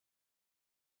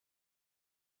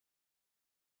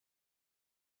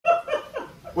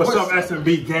What's up,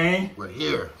 SMB gang? We're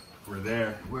here. We're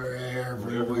there. We're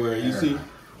everywhere.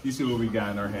 You see what we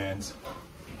got in our hands.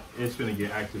 It's gonna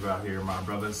get active out here, my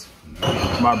brothers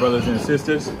and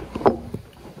sisters.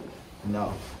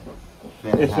 No.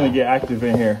 It's gonna get active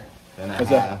in here. What's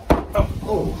that?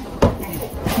 Oh.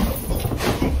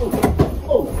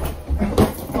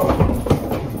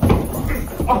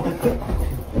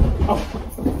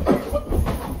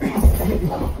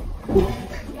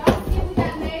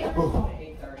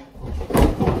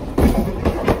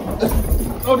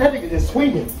 Oh, that nigga just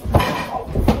swinging.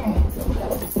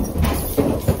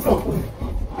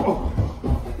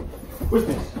 What's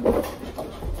this?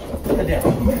 Look at that.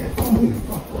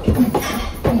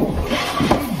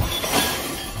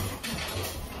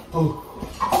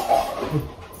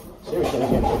 Seriously,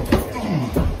 you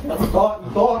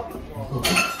thought.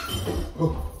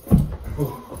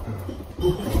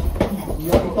 You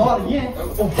haven't thought again.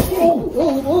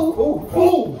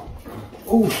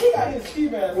 He got his ski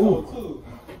mask on too.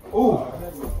 Hold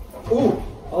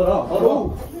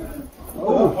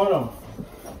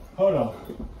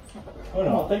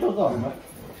on. Take those off, man.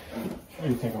 Let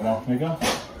me take them off, nigga.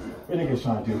 What niggas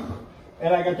trying to do?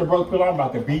 And I got the rope pillow. I'm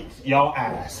about to beat y'all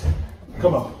ass.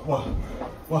 Come on.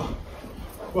 What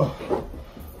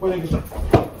niggas trying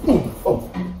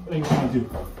to do?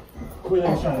 What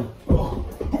niggas trying to do?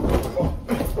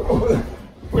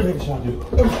 What niggas trying to do?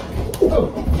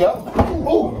 Yep.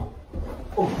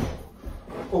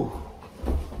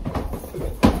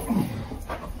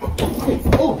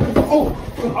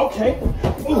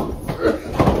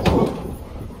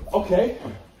 Okay.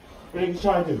 What niggas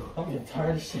trying to do? I'm getting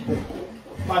tired of shit.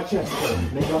 My chest hurt,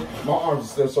 nigga. My arms are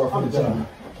still sore from the gym.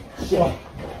 Shit.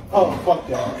 Oh, fuck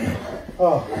that.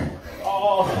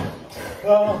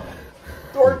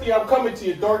 Dorothy, I'm coming to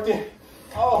you, Dorothy.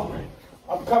 Oh,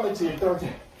 I'm coming to you, Dorothy.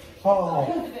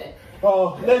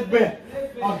 Lisbeth.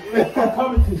 I'm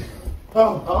coming to you.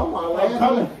 Oh my I'm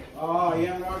coming. Oh,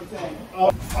 yeah, I'm already saying.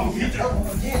 Oh, get that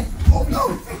one again. Oh no.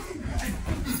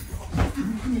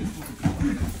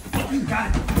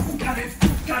 Got it.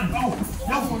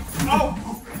 Oh.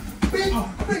 Big.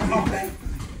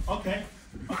 Okay.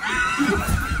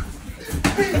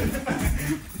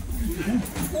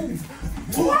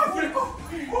 What?